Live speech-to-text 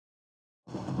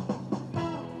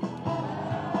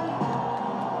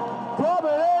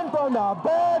from the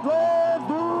Badlands,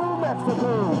 New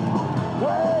Mexico,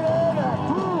 weighing at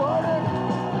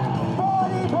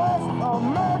 240 plus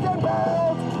American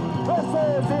pounds. This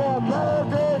is the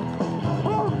American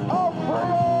Boot of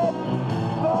Freedom,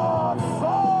 the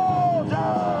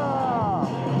Soldier.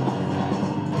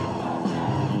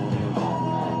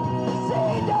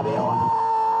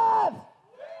 CWF!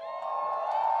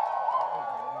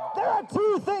 There are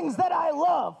two things that I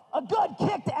love: a good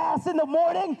kicked ass in the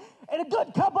morning and a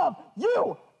good cup of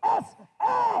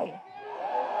USA.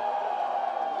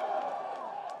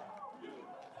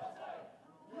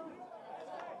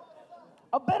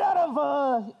 A bit out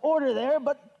of order there,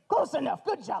 but close enough.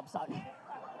 Good job, son.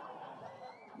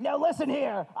 Now listen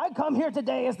here. I come here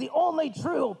today as the only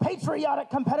true patriotic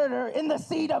competitor in the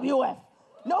CWF.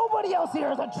 Nobody else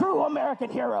here is a true American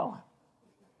hero.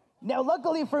 Now,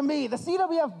 luckily for me, the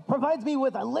CWF provides me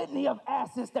with a litany of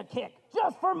asses to kick,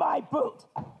 just for my boot.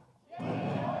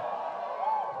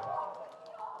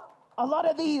 A lot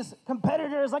of these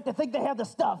competitors like to think they have the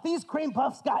stuff. These cream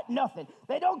puffs got nothing.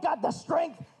 They don't got the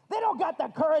strength. They don't got the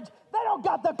courage. They don't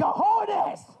got the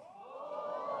cojones.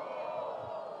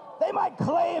 They might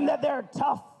claim that they're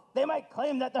tough. They might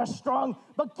claim that they're strong.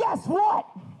 But guess what?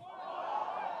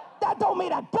 That don't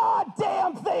mean a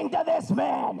goddamn thing to this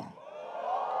man.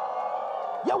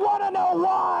 You want to know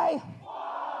why?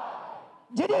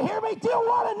 Did you hear me? Do you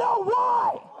want to know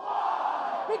why?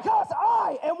 Because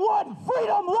I am one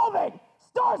freedom-loving,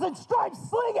 stars and stripes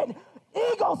slinging,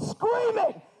 eagle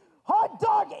screaming, hot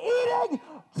dog eating,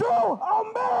 true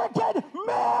American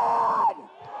man!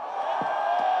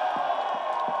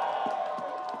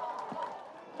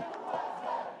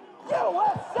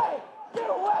 USA!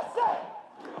 USA!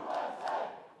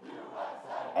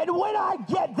 And when I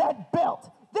get that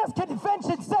belt, this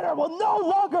convention center will no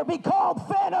longer be called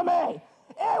Fanime.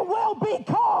 It will be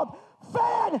called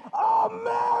FaniMerica!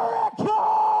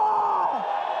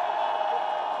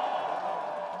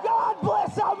 God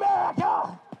bless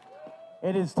America!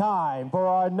 It is time for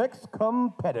our next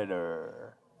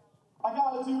competitor. I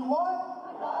gotta do what?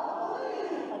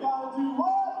 I gotta do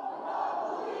what?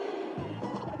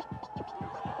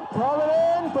 Coming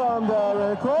in from the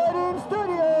recording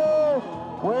studio,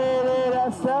 weighted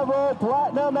at several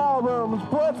platinum albums,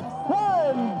 puts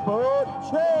one foot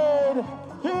shade.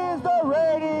 He's the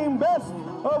reigning best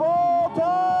of all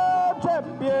time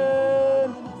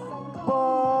champion,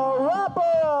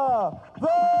 PaRappa,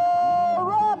 the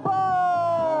Rapper.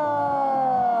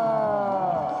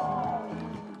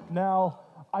 Now,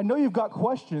 I know you've got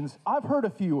questions. I've heard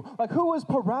a few, like who is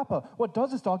PaRappa? What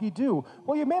does this doggy do?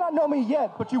 Well, you may not know me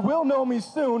yet, but you will know me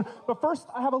soon. But first,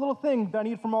 I have a little thing that I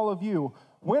need from all of you.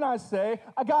 When I say,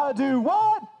 I gotta do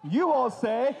what? You all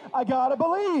say, I gotta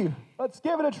believe. Let's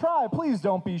give it a try. Please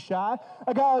don't be shy.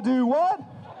 I gotta do what? I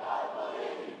gotta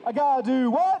believe. I gotta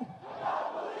do what? I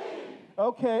gotta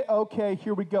believe. Okay,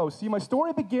 here we go. See, my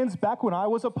story begins back when I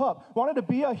was a pup. Wanted to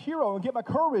be a hero and get my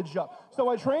courage up. So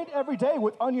I trained every day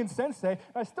with Onion Sensei,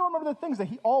 and I still remember the things that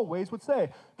he always would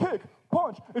say. Kick,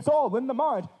 punch, it's all in the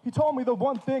mind. He told me the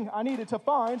one thing I needed to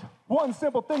find, one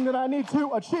simple thing that I need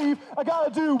to achieve. I gotta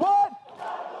do what?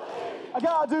 I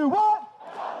gotta do what?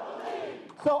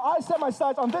 So I set my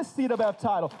sights on this CWF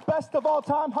title. Best of all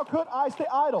time, how could I stay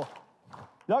idle?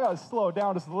 Y'all gotta slow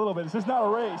down just a little bit. This is not a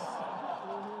race.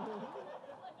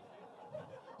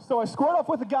 So I squared off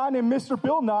with a guy named Mr.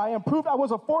 Bill Nye and proved I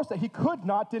was a force that he could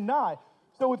not deny.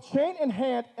 So with chain in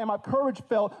hand and my courage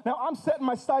felt, now I'm setting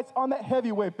my sights on that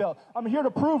heavyweight belt. I'm here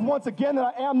to prove once again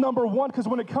that I am number one, because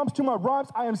when it comes to my rhymes,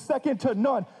 I am second to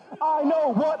none. I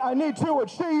know what I need to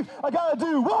achieve. I gotta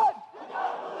do what?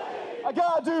 I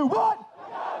gotta do what?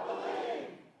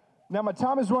 Now my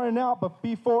time is running out, but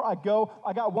before I go,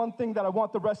 I got one thing that I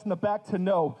want the rest in the back to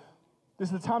know.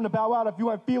 This is the time to bow out if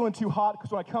you ain't feeling too hot,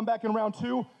 because when I come back in round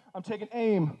 2, I'm taking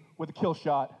aim with a kill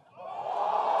shot.